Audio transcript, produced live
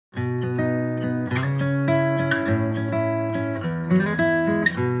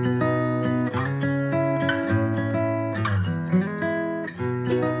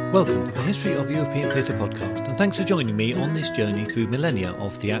Welcome to the History of European Theatre podcast, and thanks for joining me on this journey through millennia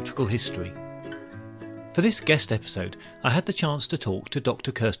of theatrical history. For this guest episode, I had the chance to talk to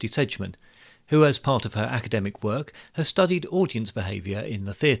Dr. Kirsty Sedgman, who as part of her academic work has studied audience behaviour in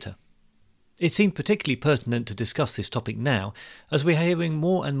the theatre. It seemed particularly pertinent to discuss this topic now, as we're hearing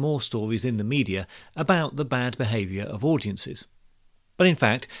more and more stories in the media about the bad behaviour of audiences. But in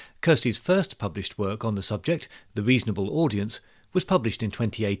fact, Kirsty's first published work on the subject, The Reasonable Audience, was published in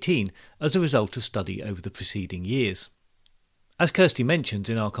 2018 as a result of study over the preceding years. As Kirsty mentions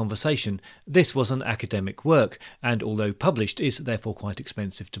in our conversation, this was an academic work, and although published is therefore quite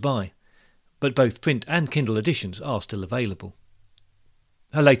expensive to buy. But both print and Kindle editions are still available.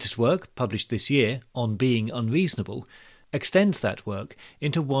 Her latest work, published this year, On Being Unreasonable, extends that work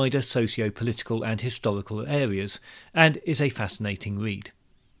into wider socio-political and historical areas, and is a fascinating read.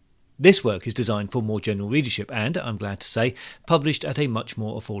 This work is designed for more general readership and, I'm glad to say, published at a much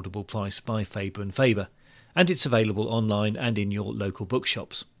more affordable price by Faber & Faber, and it's available online and in your local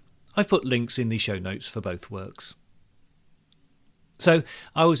bookshops. I've put links in the show notes for both works. So,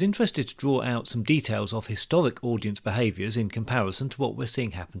 I was interested to draw out some details of historic audience behaviours in comparison to what we're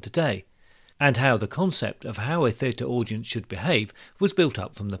seeing happen today, and how the concept of how a theatre audience should behave was built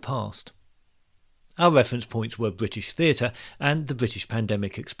up from the past. Our reference points were British theatre and the British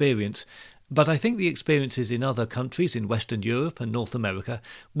pandemic experience, but I think the experiences in other countries in Western Europe and North America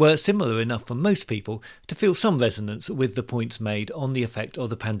were similar enough for most people to feel some resonance with the points made on the effect of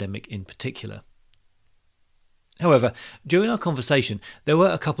the pandemic in particular. However, during our conversation, there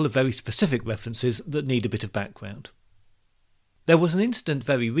were a couple of very specific references that need a bit of background. There was an incident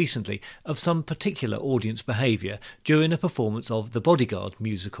very recently of some particular audience behaviour during a performance of The Bodyguard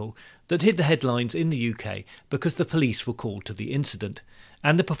musical that hit the headlines in the UK because the police were called to the incident,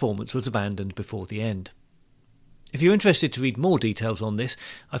 and the performance was abandoned before the end. If you're interested to read more details on this,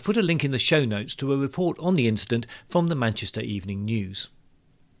 I've put a link in the show notes to a report on the incident from the Manchester Evening News.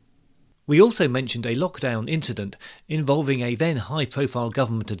 We also mentioned a lockdown incident involving a then high-profile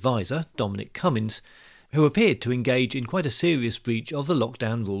government advisor, Dominic Cummings, who appeared to engage in quite a serious breach of the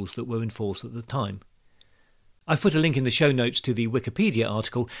lockdown rules that were in force at the time. I've put a link in the show notes to the Wikipedia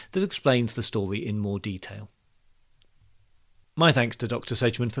article that explains the story in more detail. My thanks to Dr.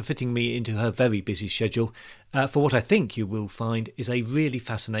 Sedgman for fitting me into her very busy schedule for what I think you will find is a really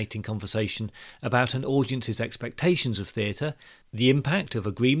fascinating conversation about an audience's expectations of theatre, the impact of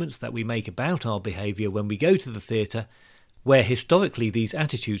agreements that we make about our behaviour when we go to the theatre, where historically these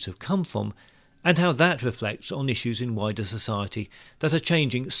attitudes have come from, and how that reflects on issues in wider society that are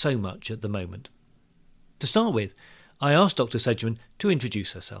changing so much at the moment. To start with, I asked Dr. Sedgman to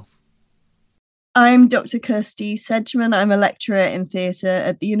introduce herself. I'm Dr. Kirsty Sedgman. I'm a lecturer in theatre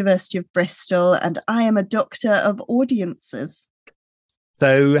at the University of Bristol, and I am a doctor of audiences.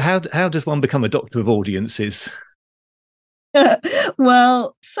 So how does one become a doctor of audiences?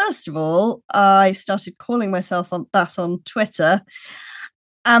 Well, first of all, I started calling myself on Twitter,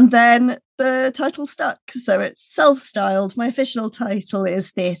 and then the title stuck. So it's self-styled. My official title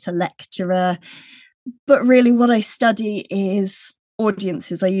is theatre lecturer, but really what I study is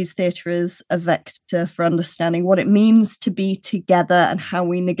audiences. I use theatre as a vector for understanding what it means to be together and how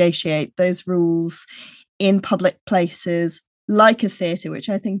we negotiate those rules in public places like a theatre, which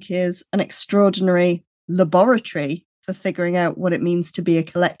I think is an extraordinary laboratory for figuring out what it means to be a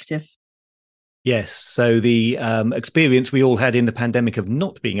collective. Yes, so the experience we all had in the pandemic of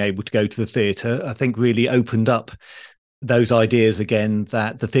not being able to go to the theatre, I think really opened up those ideas again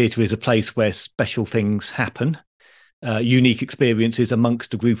that the theatre is a place where special things happen. Unique experiences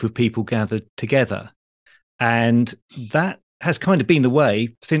amongst a group of people gathered together. And that has kind of been the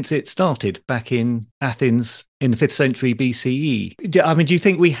way since it started back in Athens in the 5th century BCE. I mean, do you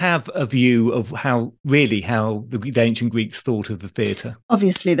think we have a view of how the ancient Greeks thought of the theatre?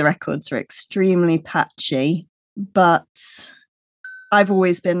 Obviously, the records are extremely patchy, but I've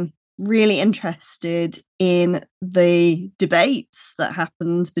always been really interested in the debates that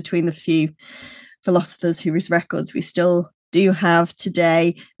happened between the few philosophers whose records we still do have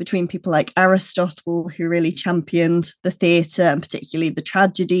today, between people like Aristotle, who really championed the theatre and particularly the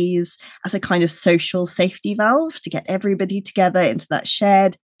tragedies as a kind of social safety valve to get everybody together into that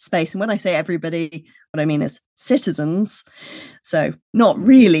shared space. And when I say everybody, what I mean is citizens. So not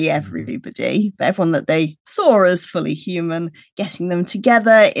really everybody, but everyone that they saw as fully human, getting them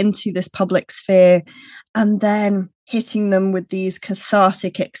together into this public sphere and then hitting them with these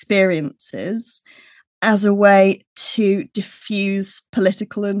cathartic experiences as a way to diffuse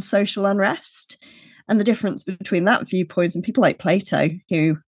political and social unrest. And the difference between that viewpoint and people like Plato,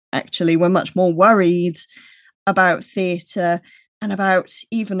 who actually were much more worried about theatre and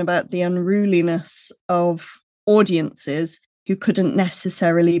even about the unruliness of audiences who couldn't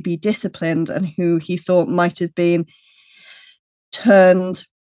necessarily be disciplined and who he thought might have been turned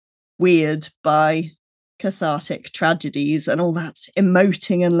weird by cathartic tragedies and all that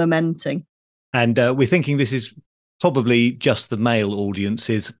emoting and lamenting. And we're thinking this is probably just the male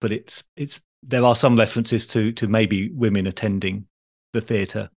audiences, but it's there are some references to maybe women attending the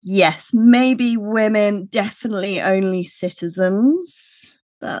theatre. Yes, maybe women, definitely only citizens.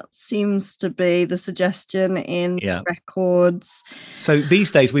 That seems to be the suggestion in records. So these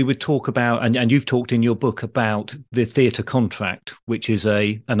days we would talk about, and you've talked in your book about the theatre contract, which is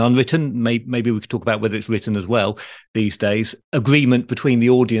an unwritten, maybe we could talk about whether it's written as well these days, agreement between the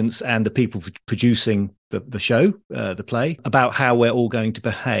audience and the people producing the show, the play, about how we're all going to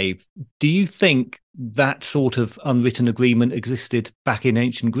behave. Do you think that sort of unwritten agreement existed back in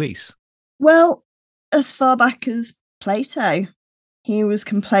ancient Greece? Well, as far back as Plato. He was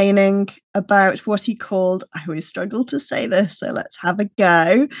complaining about what he called, I always struggle to say this, so let's have a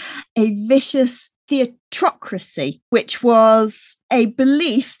go, a vicious theatrocracy, which was a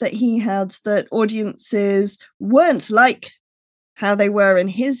belief that he had that audiences weren't like how they were in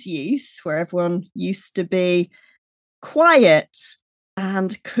his youth, where everyone used to be quiet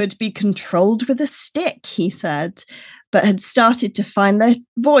and could be controlled with a stick, he said, but had started to find their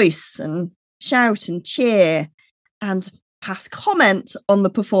voice and shout and cheer and pass comment on the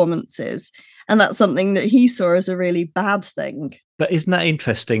performances. And that's something that he saw as a really bad thing. But isn't that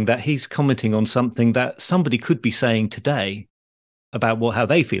interesting that he's commenting on something that somebody could be saying today about how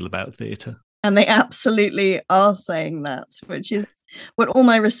they feel about theatre? And they absolutely are saying that, which is what all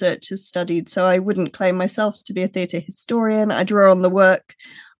my research has studied. So I wouldn't claim myself to be a theatre historian. I draw on the work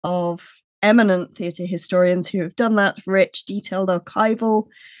of eminent theatre historians who have done that rich, detailed archival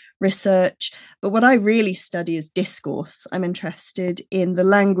research. But what I really study is discourse. I'm interested in the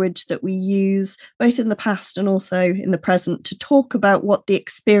language that we use, both in the past and also in the present, to talk about what the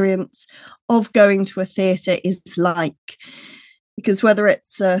experience of going to a theatre is like. Because whether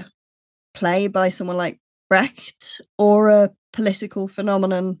it's a play by someone like Brecht or a political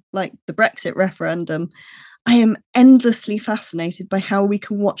phenomenon like the Brexit referendum, I am endlessly fascinated by how we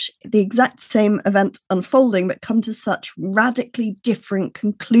can watch the exact same event unfolding but come to such radically different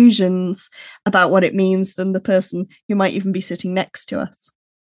conclusions about what it means than the person who might even be sitting next to us.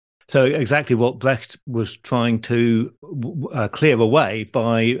 So exactly what Brecht was trying to clear away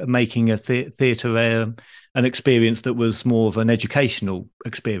by making a theatre an experience that was more of an educational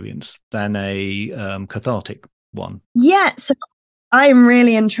experience than a cathartic one. Yeah, so I'm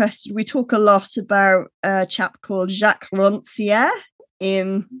really interested. We talk a lot about a chap called Jacques Rancière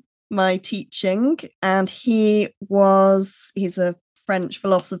in my teaching, and he's a French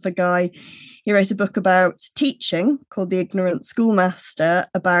philosopher guy. He wrote a book about teaching called The Ignorant Schoolmaster,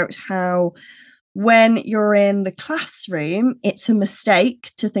 about how when you're in the classroom, it's a mistake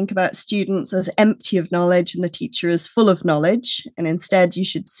to think about students as empty of knowledge and the teacher as full of knowledge. And instead, you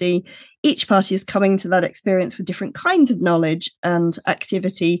should see each party is coming to that experience with different kinds of knowledge and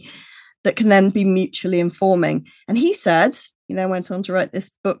activity that can then be mutually informing. And he said, went on to write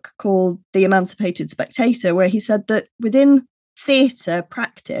this book called The Emancipated Spectator, where he said that within theatre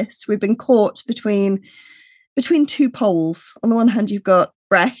practice, we've been caught between two poles. On the one hand, you've got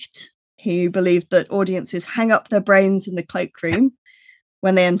Brecht, who believed that audiences hang up their brains in the cloakroom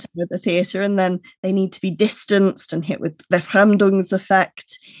when they enter the theatre, and then they need to be distanced and hit with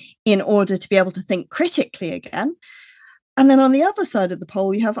Verfremdungseffekt in order to be able to think critically again. And then on the other side of the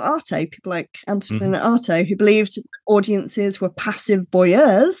pole, you have Artaud, people like Antonin Artaud, who believed audiences were passive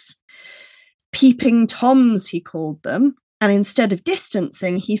voyeurs, peeping toms, he called them. And instead of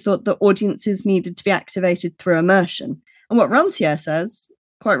distancing, he thought that audiences needed to be activated through immersion. And what Rancière says,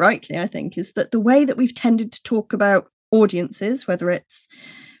 quite rightly, I think, is that the way that we've tended to talk about audiences, whether it's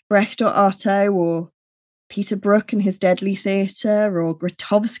Brecht or Artaud or Peter Brook and his deadly theatre or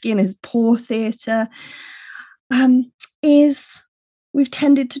Grotowski and his poor theatre, is we've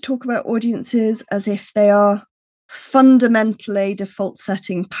tended to talk about audiences as if they are fundamentally default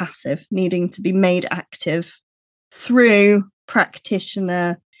setting passive, needing to be made active through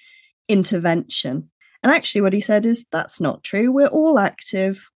practitioner intervention. And actually what he said is that's not true. We're all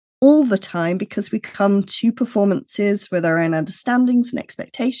active all the time because we come to performances with our own understandings and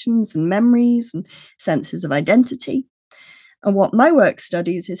expectations and memories and senses of identity. And what my work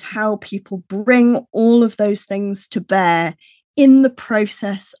studies is how people bring all of those things to bear in the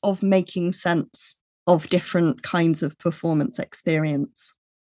process of making sense of different kinds of performance experience.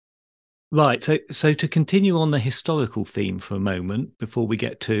 Right. So to continue on the historical theme for a moment before we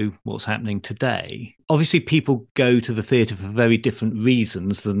get to what's happening today, obviously people go to the theatre for very different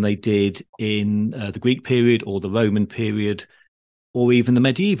reasons than they did in the Greek period or the Roman period or even the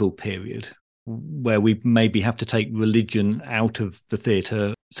medieval period, where we maybe have to take religion out of the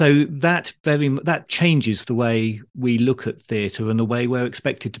theatre. So that changes the way we look at theatre and the way we're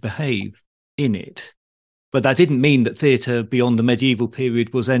expected to behave in it. But that didn't mean that theatre beyond the medieval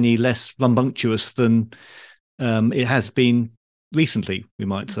period was any less rambunctious than it has been recently, we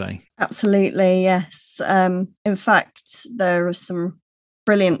might say. Absolutely, yes. In fact, there are some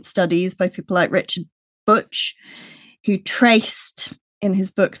brilliant studies by people like Richard Butch, who traced, in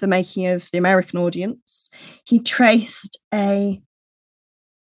his book, The Making of the American Audience, he traced a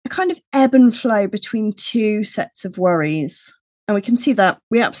kind of ebb and flow between two sets of worries. And we can see that,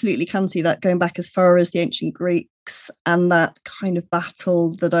 we absolutely can see that going back as far as the ancient Greeks and that kind of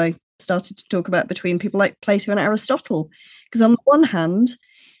battle that I started to talk about between people like Plato and Aristotle. Because on the one hand,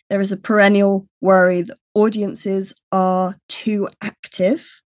 there is a perennial worry that audiences are too active,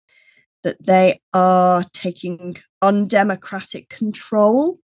 that they are taking undemocratic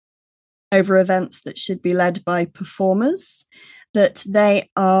control over events that should be led by performers, that they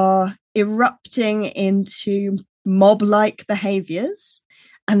are erupting into mob-like behaviours.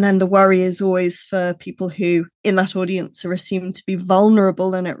 And then the worry is always for people who in that audience are assumed to be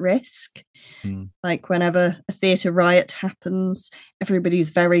vulnerable and at risk. Like whenever a theatre riot happens, everybody's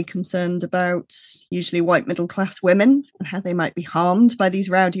very concerned about usually white middle-class women and how they might be harmed by these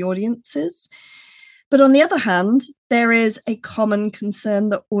rowdy audiences. But on the other hand, there is a common concern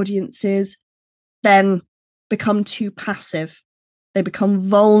that audiences then become too passive. They become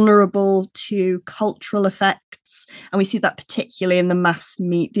vulnerable to cultural effects. And we see that particularly in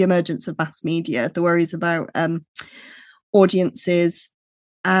the emergence of mass media, the worries about audiences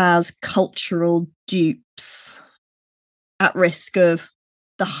as cultural dupes at risk of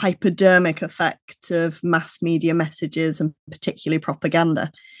the hypodermic effect of mass media messages and particularly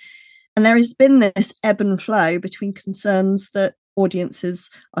propaganda. And there has been this ebb and flow between concerns that audiences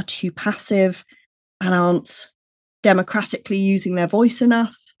are too passive and aren't democratically using their voice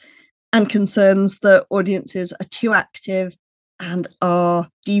enough, and concerns that audiences are too active and are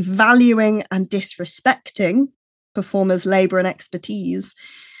devaluing and disrespecting performers' labour and expertise.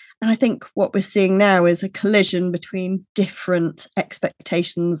 And I think what we're seeing now is a collision between different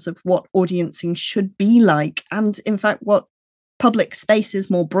expectations of what audiencing should be like, and in fact, what public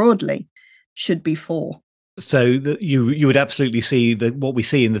spaces more broadly should be for. So you would absolutely see that what we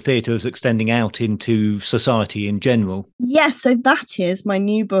see in the theatre is extending out into society in general. Yes, so that is my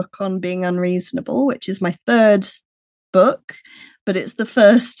new book on being unreasonable, which is my third book, but it's the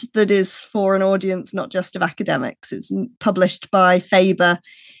first that is for an audience not just of academics. It's published by Faber,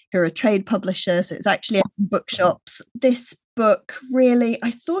 who are a trade publisher, so it's actually out in bookshops. This book really,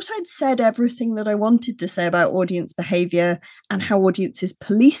 I thought I'd said everything that I wanted to say about audience behaviour and how audiences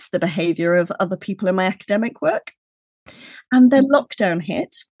police the behaviour of other people in my academic work. And then lockdown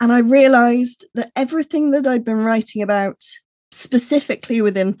hit, and I realised that everything that I'd been writing about, specifically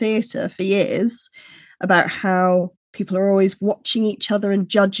within theatre for years, about how people are always watching each other and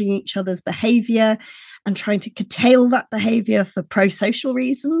judging each other's behaviour and trying to curtail that behaviour for pro-social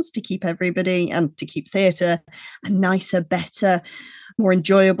reasons to keep everybody and to keep theatre a nicer, better, more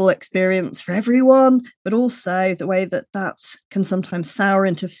enjoyable experience for everyone, but also the way that that can sometimes sour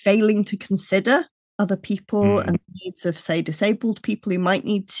into failing to consider other people and the needs of, say, disabled people who might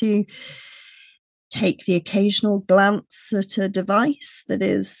need to take the occasional glance at a device that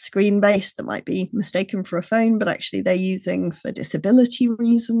is screen-based that might be mistaken for a phone, but actually they're using for disability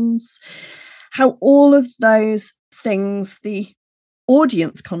reasons. How all of those things, the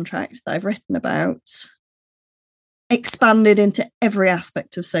audience contract that I've written about, expanded into every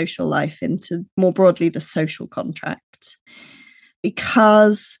aspect of social life, into more broadly the social contract.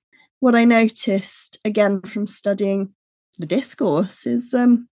 Because what I noticed, again, from studying the discourse is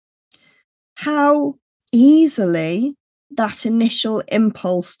how easily that initial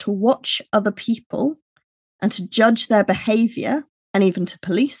impulse to watch other people and to judge their behaviour and even to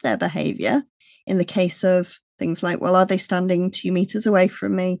police their behaviour in the case of things like, well, are they standing 2 meters away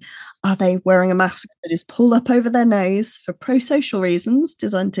from me? Are they wearing a mask that is pulled up over their nose for pro-social reasons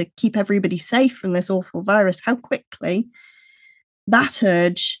designed to keep everybody safe from this awful virus? How quickly that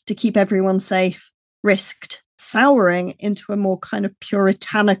urge to keep everyone safe risked souring into a more kind of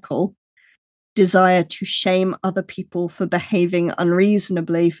puritanical desire to shame other people for behaving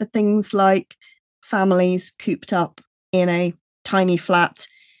unreasonably, for things like families cooped up in a tiny flat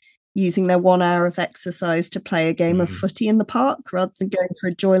using their 1 hour of exercise to play a game of footy in the park rather than going for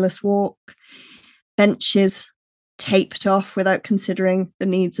a joyless walk. Benches taped off without considering the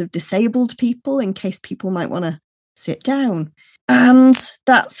needs of disabled people in case people might want to sit down. And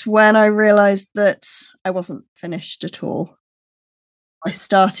that's when I realised that I wasn't finished at all. I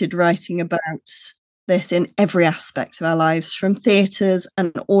started writing about this in every aspect of our lives, from theatres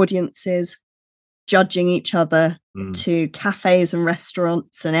and audiences judging each other to cafes and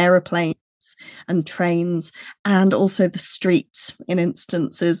restaurants and aeroplanes and trains, and also the streets in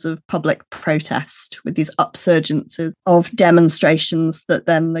instances of public protest with these upsurgences of demonstrations that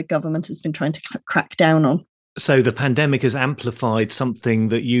then the government has been trying to crack down on. So the pandemic has amplified something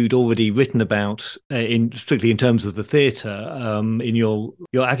that you'd already written about strictly in terms of the theatre in your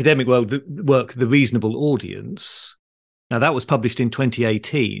academic work, The Reasonable Audience. Now, that was published in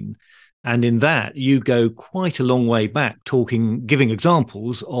 2018. And in that, you go quite a long way back, giving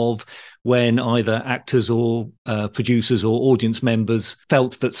examples of when either actors or producers or audience members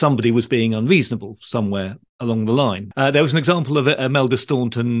felt that somebody was being unreasonable somewhere along the line. There was an example of Imelda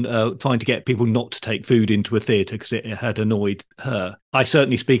Staunton trying to get people not to take food into a theatre because it had annoyed her. I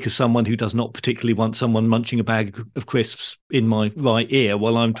certainly speak as someone who does not particularly want someone munching a bag of crisps in my right ear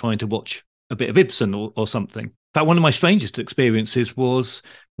while I'm trying to watch a bit of Ibsen or something. In fact, one of my strangest experiences was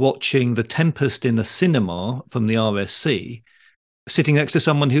watching The Tempest in the cinema from the RSC, sitting next to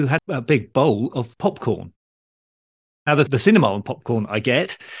someone who had a big bowl of popcorn. Now, the cinema and popcorn I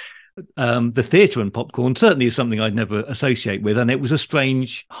get, the theatre and popcorn certainly is something I'd never associate with, and it was a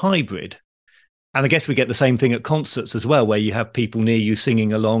strange hybrid. And I guess we get the same thing at concerts as well, where you have people near you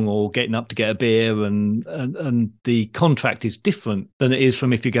singing along or getting up to get a beer, and the contract is different than it is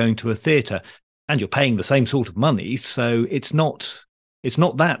from if you're going to a theatre, and you're paying the same sort of money. So it's not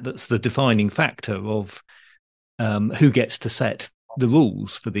that's the defining factor of who gets to set the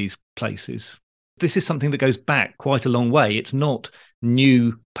rules for these places. This is something that goes back quite a long way. It's not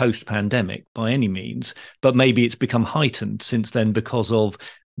new post-pandemic by any means, but maybe it's become heightened since then because of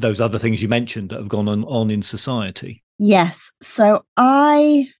those other things you mentioned that have gone on in society. Yes. So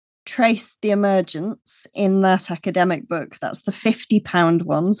I traced the emergence in that academic book. That's the £50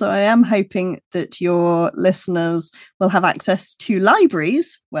 one. So I am hoping that your listeners will have access to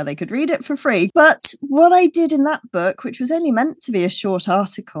libraries where they could read it for free. But what I did in that book, which was only meant to be a short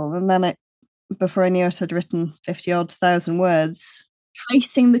article, and then before I knew it, I'd written 50-odd thousand words,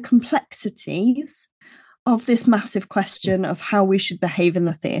 tracing the complexities of this massive question of how we should behave in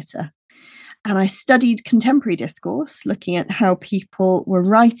the theatre. And I studied contemporary discourse, looking at how people were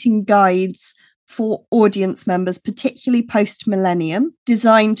writing guides for audience members, particularly post-millennium,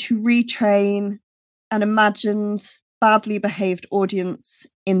 designed to retrain an imagined, badly behaved audience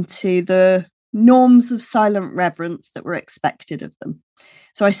into the norms of silent reverence that were expected of them.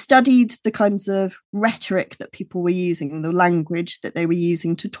 So I studied the kinds of rhetoric that people were using, the language that they were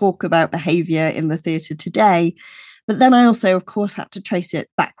using to talk about behaviour in the theatre today. But then I also, of course, had to trace it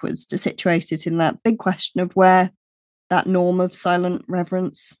backwards to situate it in that big question of where that norm of silent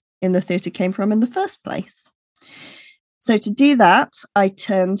reverence in the theatre came from in the first place. So to do that, I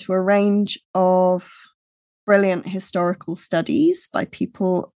turned to a range of brilliant historical studies by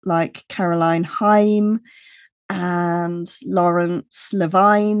people like Caroline Heim and Lawrence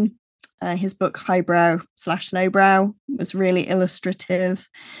Levine. His book Highbrow/Lowbrow was really illustrative.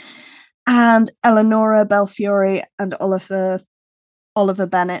 And Eleonora Belfiore and Oliver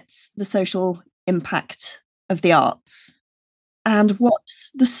Bennett's The Social Impact of the Arts. And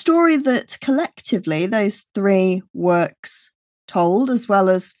what's the story that collectively those three works told, as well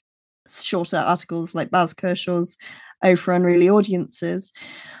as shorter articles like Baz Kershaw's O for Unruly Audiences,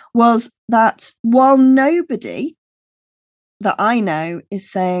 was that while nobody that I know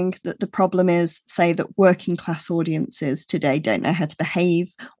is saying that the problem is, say, that working class audiences today don't know how to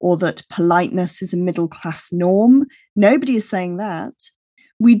behave, or that politeness is a middle class norm. Nobody is saying that.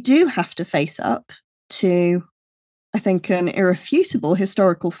 We do have to face up to, I think, an irrefutable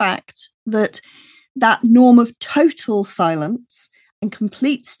historical fact that norm of total silence and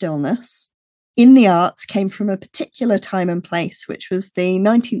complete stillness in the arts came from a particular time and place, which was the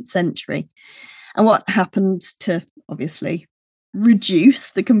 19th century. And what happened to, obviously,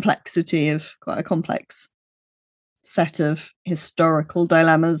 reduce the complexity of quite a complex set of historical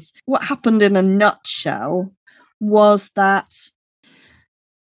dilemmas. What happened in a nutshell was that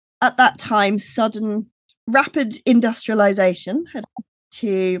at that time, sudden rapid industrialization had led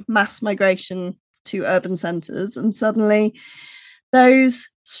to mass migration to urban centres, and suddenly those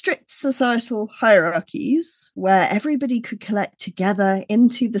strict societal hierarchies where everybody could collect together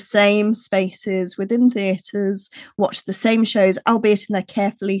into the same spaces within theatres, watch the same shows, albeit in their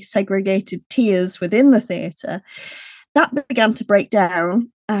carefully segregated tiers within the theatre, that began to break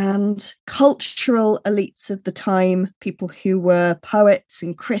down. And cultural elites of the time, people who were poets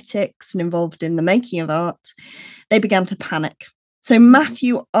and critics and involved in the making of art, they began to panic. So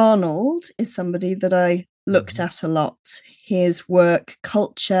Matthew Arnold is somebody that I looked at a lot, his work,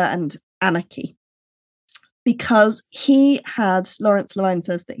 Culture and Anarchy, because he had, Lawrence Levine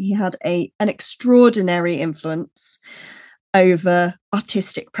says that he had an extraordinary influence over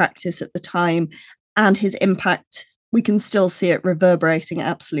artistic practice at the time, and his impact, we can still see it reverberating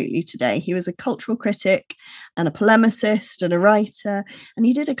absolutely today. He was a cultural critic and a polemicist and a writer, and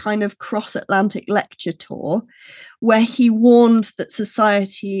he did a kind of cross-Atlantic lecture tour where he warned that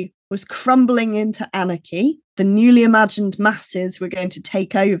society was crumbling into anarchy, the newly imagined masses were going to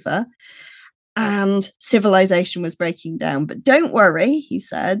take over, and civilization was breaking down. But don't worry, he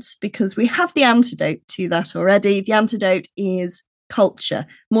said, because we have the antidote to that already. The antidote is culture,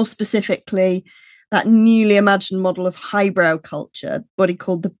 more specifically, that newly imagined model of highbrow culture, what he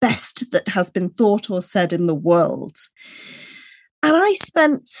called the best that has been thought or said in the world. And I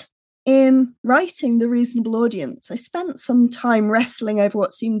spent, in writing The Reasonable Audience, I spent some time wrestling over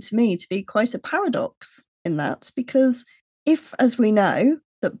what seemed to me to be quite a paradox in that, because if, as we know,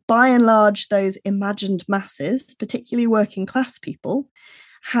 that by and large those imagined masses, particularly working class people,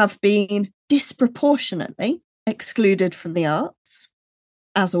 have been disproportionately excluded from the arts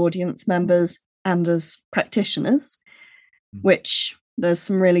as audience members and as practitioners, which there's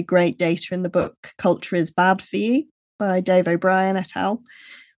some really great data in the book Culture is Bad for You by Dave O'Brien et al.,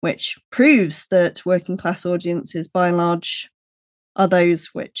 which proves that working class audiences by and large are those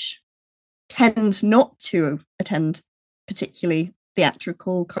which tend not to attend particularly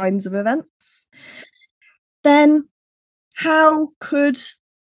theatrical kinds of events. Then how could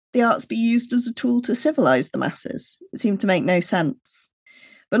the arts be used as a tool to civilize the masses? It seemed to make no sense.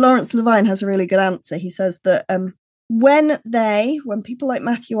 But Lawrence Levine has a really good answer. He says that when people like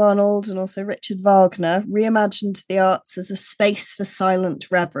Matthew Arnold and also Richard Wagner reimagined the arts as a space for silent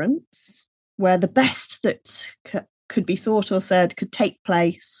reverence, where the best that could be thought or said could take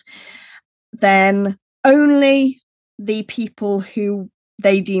place, then only the people who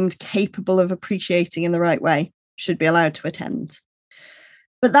they deemed capable of appreciating in the right way should be allowed to attend.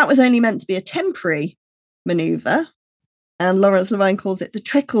 But that was only meant to be a temporary maneuver. And Lawrence Levine calls it the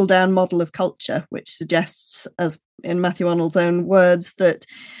trickle-down model of culture, which suggests, as in Matthew Arnold's own words, that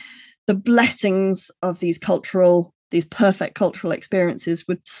the blessings of these perfect cultural experiences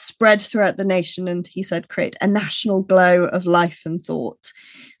would spread throughout the nation, and he said, create a national glow of life and thought.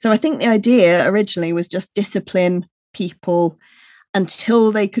 So I think the idea originally was just discipline people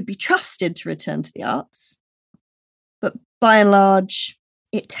until they could be trusted to return to the arts. But by and large,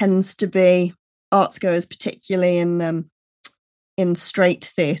 it tends to be arts goers, particularly in straight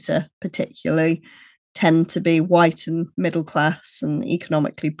theatre particularly, tend to be white and middle class and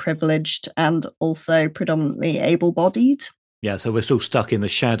economically privileged and also predominantly able-bodied. Yeah, so we're still stuck in the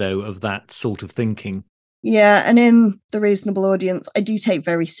shadow of that sort of thinking. Yeah, and in The Reasonable Audience, I do take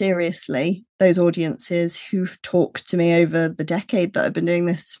very seriously those audiences who've talked to me over the decade that I've been doing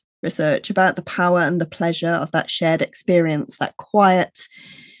this research about the power and the pleasure of that shared experience, that quiet,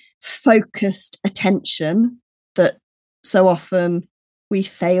 focused attention that so often we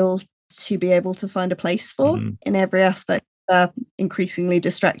fail to be able to find a place for in every aspect of our increasingly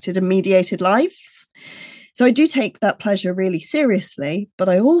distracted and mediated lives. So I do take that pleasure really seriously, but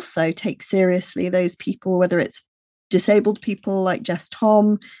I also take seriously those people, whether it's disabled people like Jess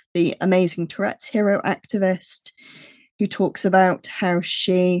Tom, the amazing Tourette's hero activist, who talks about how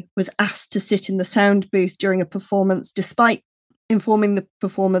she was asked to sit in the sound booth during a performance despite informing the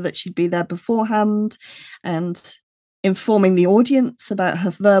performer that she'd be there beforehand and informing the audience about her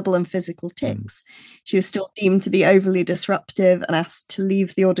verbal and physical tics. She was still deemed to be overly disruptive and asked to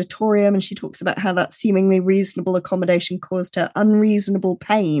leave the auditorium, and she talks about how that seemingly reasonable accommodation caused her unreasonable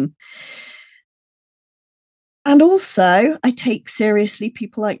pain. And also, I take seriously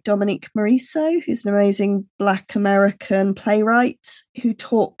people like Dominique Morisseau, who's an amazing Black American playwright, who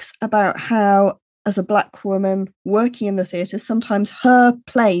talks about how, as a Black woman working in the theatre, sometimes her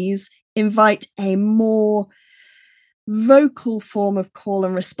plays invite a more vocal form of call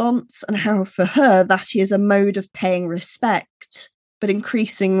and response, and how for her that is a mode of paying respect. But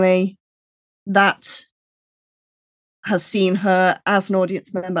increasingly, that has seen her as an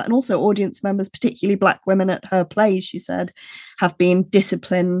audience member, and also audience members, particularly Black women at her plays, she said, have been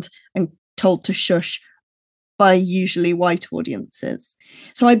disciplined and told to shush by usually white audiences.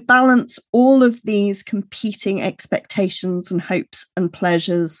 So I balance all of these competing expectations and hopes and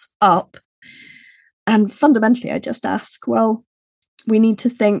pleasures up. And fundamentally, I just ask, well, we need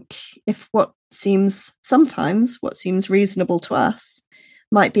to think if what seems reasonable to us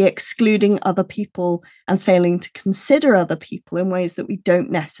might be excluding other people and failing to consider other people in ways that we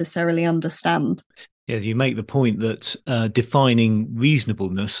don't necessarily understand. Yeah, you make the point that defining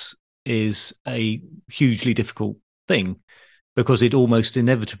reasonableness is a hugely difficult thing, because it almost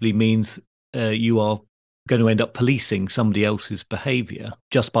inevitably means you are going to end up policing somebody else's behavior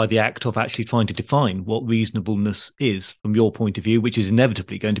just by the act of actually trying to define what reasonableness is from your point of view, which is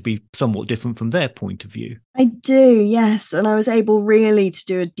inevitably going to be somewhat different from their point of view. I do, yes. And I was able really to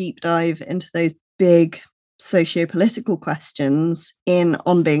do a deep dive into those big socio-political questions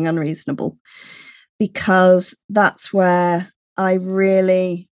on being unreasonable, because that's where I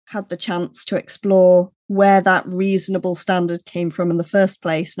really had the chance to explore where that reasonable standard came from in the first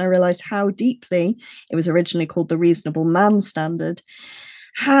place. And I realized how deeply it was originally called the reasonable man standard,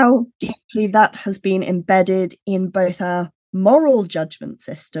 how deeply that has been embedded in both our moral judgment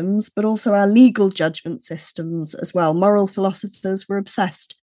systems, but also our legal judgment systems as well. Moral philosophers were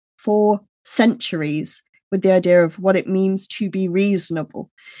obsessed for centuries with the idea of what it means to be reasonable.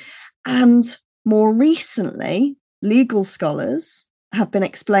 And more recently, legal scholars have been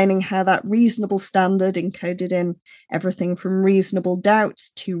explaining how that reasonable standard, encoded in everything from reasonable doubt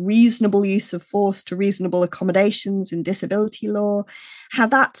to reasonable use of force to reasonable accommodations in disability law, how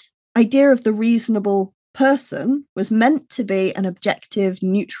that idea of the reasonable person was meant to be an objective,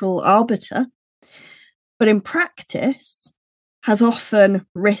 neutral arbiter, but in practice has often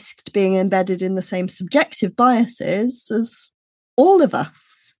risked being embedded in the same subjective biases as all of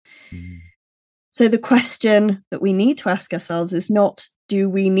us. So the question that we need to ask ourselves is not, do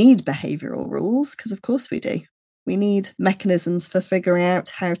we need behavioural rules? Because of course we do. We need mechanisms for figuring out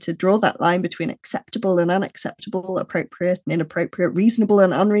how to draw that line between acceptable and unacceptable, appropriate and inappropriate, reasonable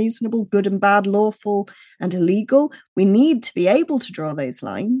and unreasonable, good and bad, lawful and illegal. We need to be able to draw those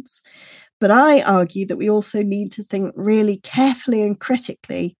lines. But I argue that we also need to think really carefully and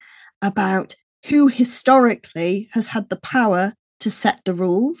critically about who historically has had the power to set the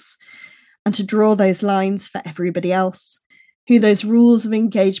rules and to draw those lines for everybody else, who those rules of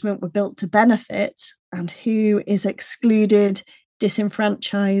engagement were built to benefit and who is excluded,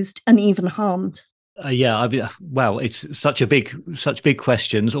 disenfranchised, and even harmed. Well, it's such big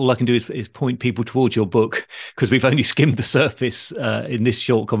questions. All I can do is point people towards your book, because we've only skimmed the surface in this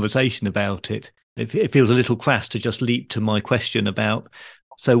short conversation about it. It feels a little crass to just leap to my question about,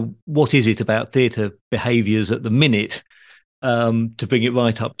 so what is it about theatre behaviours at the minute, to bring it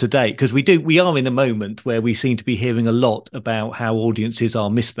right up to date? Because we are in a moment where we seem to be hearing a lot about how audiences are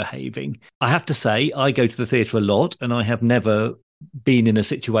misbehaving. I have to say, I go to the theatre a lot, and I have never been in a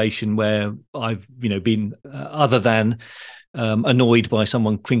situation where I've been other than annoyed by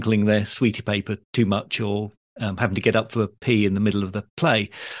someone crinkling their sweetie paper too much, or having to get up for a pee in the middle of the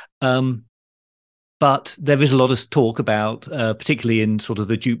play. But there is a lot of talk about, particularly in sort of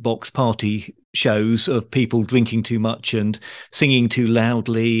the jukebox party shows, of people drinking too much and singing too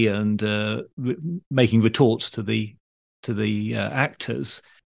loudly and making retorts to the actors.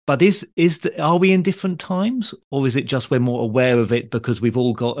 But are we in different times, or is it just we're more aware of it because we've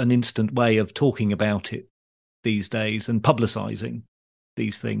all got an instant way of talking about it these days and publicising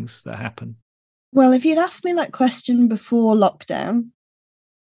these things that happen? Well, if you'd asked me that question before lockdown,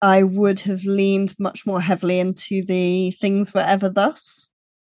 I would have leaned much more heavily into the things were ever thus.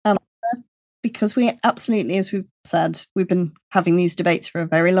 Because we absolutely, as we've said, we've been having these debates for a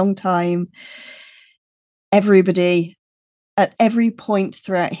very long time. Everybody, at every point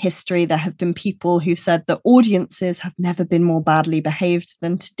throughout history, there have been people who said that audiences have never been more badly behaved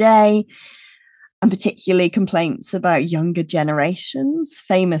than today. And particularly complaints about younger generations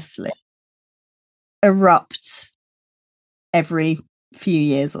famously erupt every few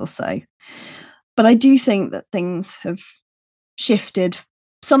years or so. But I do think that things have shifted.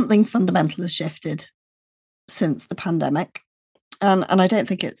 Something fundamental has shifted since the pandemic. And I don't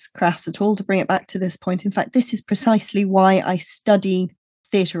think it's crass at all to bring it back to this point. In fact, this is precisely why I study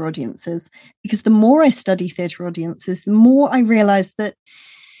theatre audiences, because the more I study theatre audiences, the more I realise that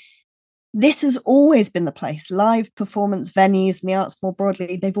this has always been the place. Live performance venues and the arts more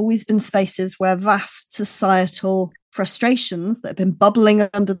broadly, they've always been spaces where vast societal frustrations that have been bubbling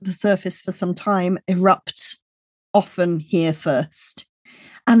under the surface for some time erupt, often here first.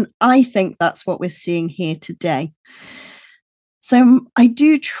 And I think that's what we're seeing here today. So I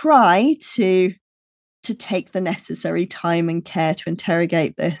do try to take the necessary time and care to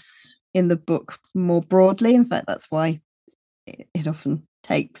interrogate this in the book more broadly. In fact, that's why it often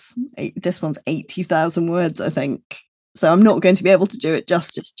takes, this one's 80,000 words, I think. So I'm not going to be able to do it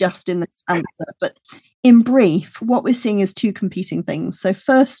justice just in this answer. But in brief, what we're seeing is two competing things. So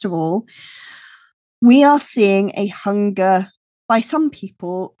first of all, we are seeing a hunger by some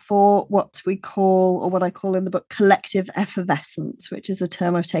people for what we call, or what I call in the book, collective effervescence, which is a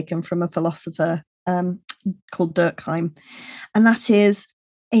term I've taken from a philosopher called Durkheim. And that is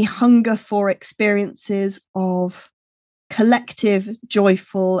a hunger for experiences of collective,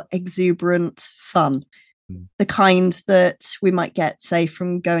 joyful, exuberant fun, the kind that we might get, say,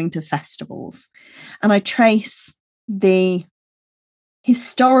 from going to festivals. And I trace the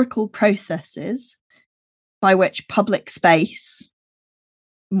historical processes by which public space,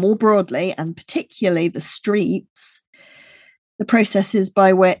 more broadly, and particularly the streets, the processes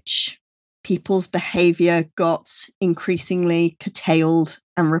by which people's behaviour got increasingly curtailed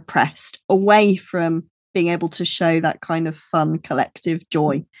and repressed, away from being able to show that kind of fun, collective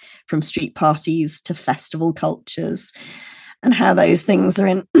joy, from street parties to festival cultures, and how those things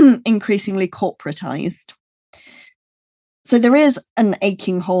are increasingly corporatized. So there is an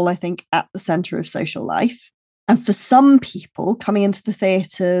aching hole, I think, at the centre of social life. And for some people coming into the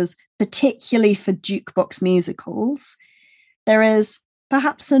theatres, particularly for jukebox musicals, there is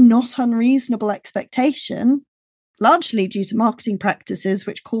perhaps a not unreasonable expectation, largely due to marketing practices,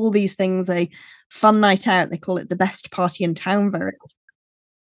 which call these things a fun night out. They call it the best party in town very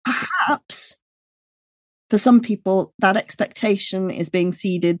often. Perhaps for some people, that expectation is being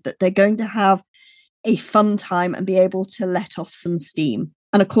seeded that they're going to have a fun time and be able to let off some steam.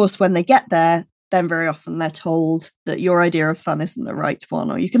 And of course, when they get there, then very often they're told that your idea of fun isn't the right one,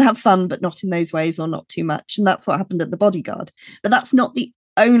 or you can have fun, but not in those ways, or not too much. And that's what happened at the Bodyguard. But that's not the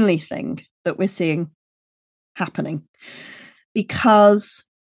only thing that we're seeing happening, because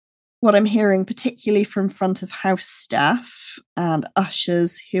what I'm hearing, particularly from front of house staff and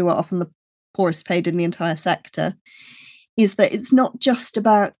ushers, who are often the poorest paid in the entire sector, is that it's not just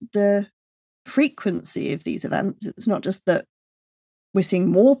about the frequency of these events. It's not just that we're seeing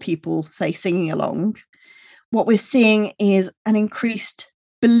more people, say, singing along. What we're seeing is an increased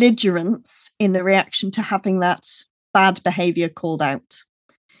belligerence in the reaction to having that bad behaviour called out.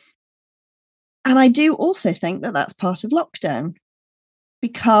 And I do also think that that's part of lockdown,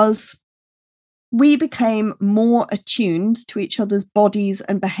 because we became more attuned to each other's bodies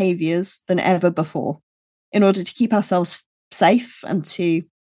and behaviours than ever before, in order to keep ourselves safe and to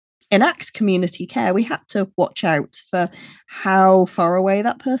enact community care. We had to watch out for how far away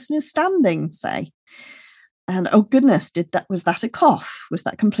that person is standing, say. And oh goodness, was that a cough? Was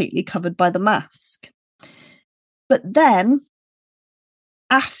that completely covered by the mask? But then,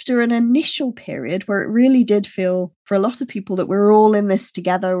 after an initial period where it really did feel for a lot of people that we're all in this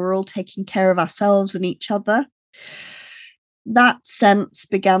together, we're all taking care of ourselves and each other, that sense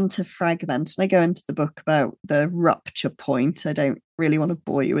began to fragment. And I go into the book about the rupture point. I don't really want to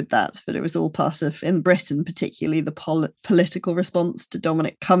bore you with that, but it was all part of, in Britain particularly, the political response to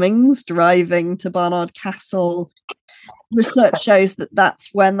Dominic Cummings driving to Barnard Castle. Research shows that that's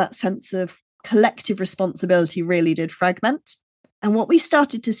when that sense of collective responsibility really did fragment. And what we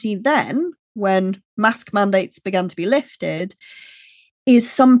started to see then, when mask mandates began to be lifted,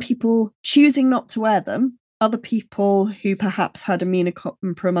 is some people choosing not to wear them. Other people who perhaps had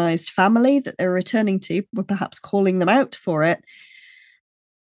immunocompromised family that they were returning to were perhaps calling them out for it.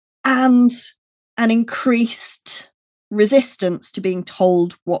 And an increased resistance to being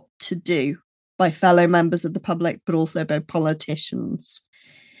told what to do by fellow members of the public, but also by politicians.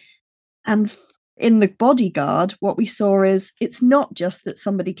 And in The Bodyguard, what we saw is it's not just that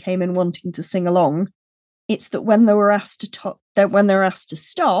somebody came in wanting to sing along. It's that when they were asked to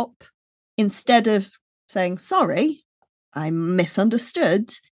stop, instead of saying, sorry, I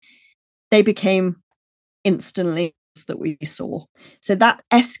misunderstood, they became instantly that we saw. So that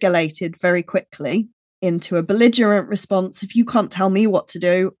escalated very quickly into a belligerent response. If you can't tell me what to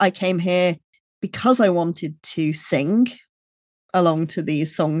do, I came here because I wanted to sing along to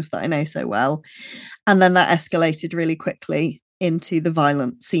these songs that I know so well. And then that escalated really quickly into the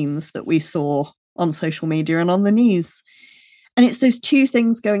violent scenes that we saw on social media and on the news. And it's those two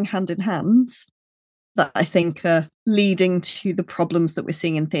things going hand in hand that I think are leading to the problems that we're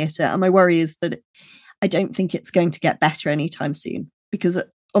seeing in theatre. And my worry is that I don't think it's going to get better anytime soon, because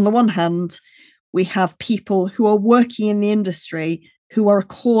on the one hand, we have people who are working in the industry who are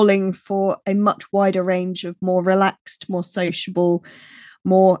calling for a much wider range of more relaxed, more sociable,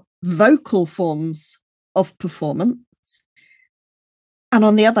 more vocal forms of performance. And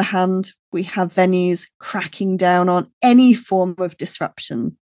on the other hand, we have venues cracking down on any form of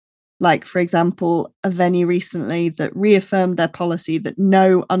disruption Like, for example, a venue recently that reaffirmed their policy that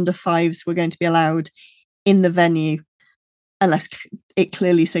no under fives were going to be allowed in the venue unless it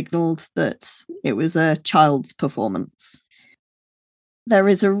clearly signalled that it was a child's performance. There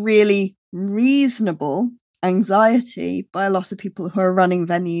is a really reasonable anxiety by a lot of people who are running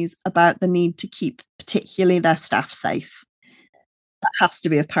venues about the need to keep particularly their staff safe. That has to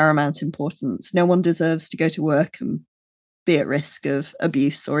be of paramount importance. No one deserves to go to work and be at risk of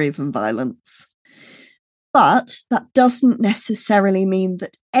abuse or even violence. But that doesn't necessarily mean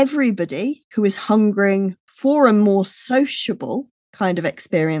that everybody who is hungering for a more sociable kind of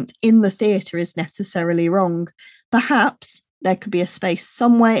experience in the theatre is necessarily wrong. Perhaps there could be a space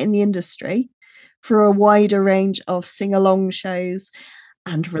somewhere in the industry for a wider range of sing-along shows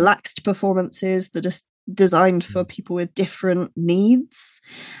and relaxed performances that are designed for people with different needs,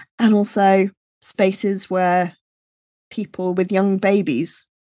 and also spaces where people with young babies,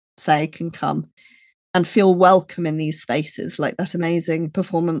 say, can come and feel welcome in these spaces, like that amazing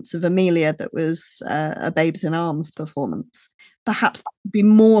performance of Amelia that was a Babes in Arms performance. Perhaps there could be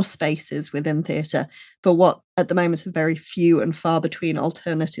more spaces within theatre for what at the moment are very few and far between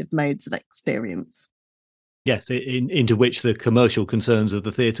alternative modes of experience. Yes, into which the commercial concerns of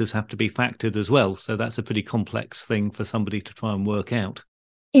the theatres have to be factored as well. So that's a pretty complex thing for somebody to try and work out.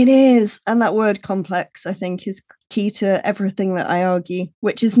 It is. And that word complex, I think, is key to everything that I argue,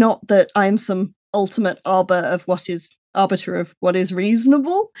 which is not that I'm some ultimate arbiter of what is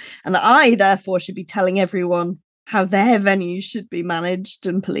reasonable, and that I therefore should be telling everyone how their venues should be managed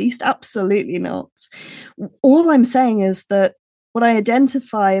and policed. Absolutely not. All I'm saying is that what I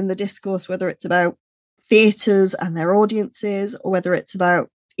identify in the discourse, whether it's about theatres and their audiences, or whether it's about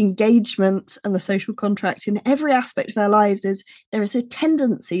engagement and the social contract in every aspect of our lives, is there is a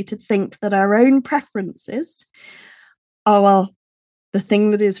tendency to think that our own preferences are, well, the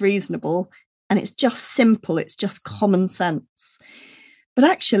thing that is reasonable, and it's just simple, it's just common sense. But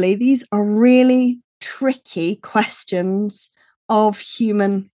actually, these are really tricky questions of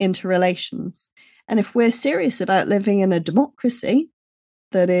human interrelations. And if we're serious about living in a democracy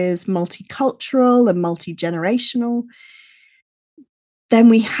that is multicultural and multi-generational, then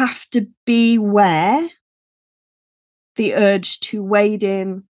we have to beware the urge to wade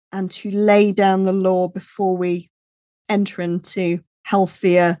in and to lay down the law before we enter into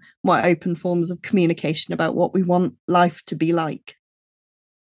healthier, more open forms of communication about what we want life to be like.